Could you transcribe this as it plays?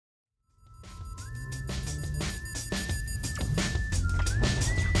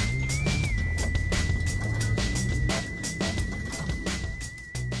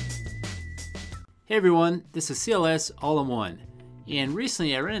Hey everyone, this is C.L.S. All-in-One, and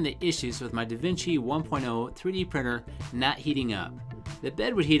recently I ran into issues with my Da Vinci 1.0 3D printer not heating up. The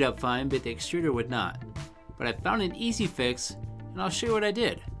bed would heat up fine, but the extruder would not. But I found an easy fix, and I'll show you what I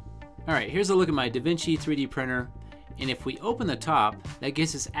did. Alright, here's a look at my Da Vinci 3D printer, and if we open the top, that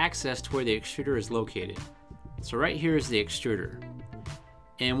gives us access to where the extruder is located. So right here is the extruder.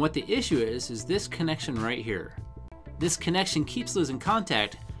 And what the issue is this connection right here. This connection keeps losing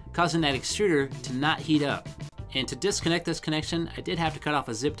contact, causing that extruder to not heat up. And to disconnect this connection, I did have to cut off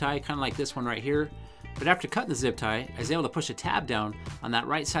a zip tie, kind of like this one right here. But after cutting the zip tie, I was able to push a tab down on that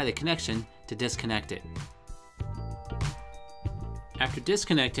right side of the connection to disconnect it. After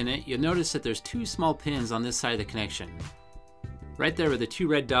disconnecting it, you'll notice that there's two small pins on this side of the connection. Right there where the two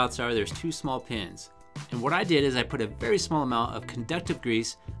red dots are, there's two small pins. And what I did is I put a very small amount of conductive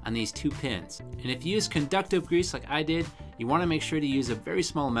grease on these two pins. And if you use conductive grease like I did, you want to make sure to use a very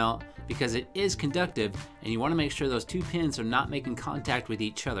small amount because it is conductive, and you want to make sure those two pins are not making contact with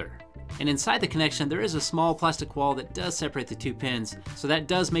each other. And inside the connection there is a small plastic wall that does separate the two pins, so that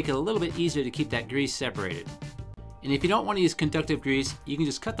does make it a little bit easier to keep that grease separated. And if you don't want to use conductive grease, you can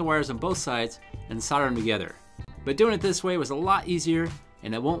just cut the wires on both sides and solder them together. But doing it this way was a lot easier,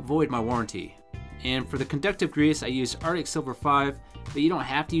 and it won't void my warranty. And for the conductive grease, I used Arctic Silver 5, but you don't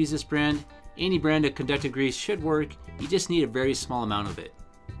have to use this brand. Any brand of conductive grease should work, you just need a very small amount of it.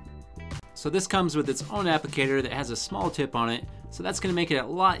 So this comes with its own applicator that has a small tip on it, so that's going to make it a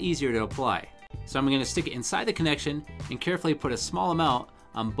lot easier to apply. So I'm going to stick it inside the connection and carefully put a small amount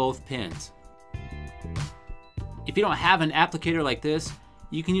on both pins. If you don't have an applicator like this,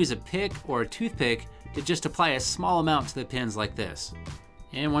 you can use a pick or a toothpick to just apply a small amount to the pins like this.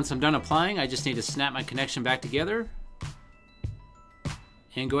 And once I'm done applying, I just need to snap my connection back together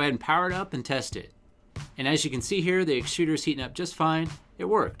and go ahead and power it up and test it. And as you can see here, the extruder is heating up just fine. It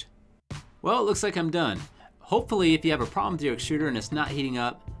worked. Well, it looks like I'm done. Hopefully, if you have a problem with your extruder and it's not heating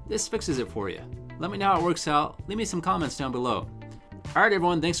up, this fixes it for you. Let me know how it works out. Leave me some comments down below. Alright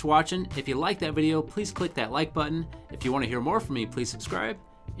everyone, thanks for watching. If you liked that video, please click that like button. If you want to hear more from me, please subscribe.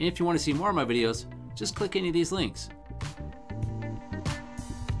 And if you want to see more of my videos, just click any of these links.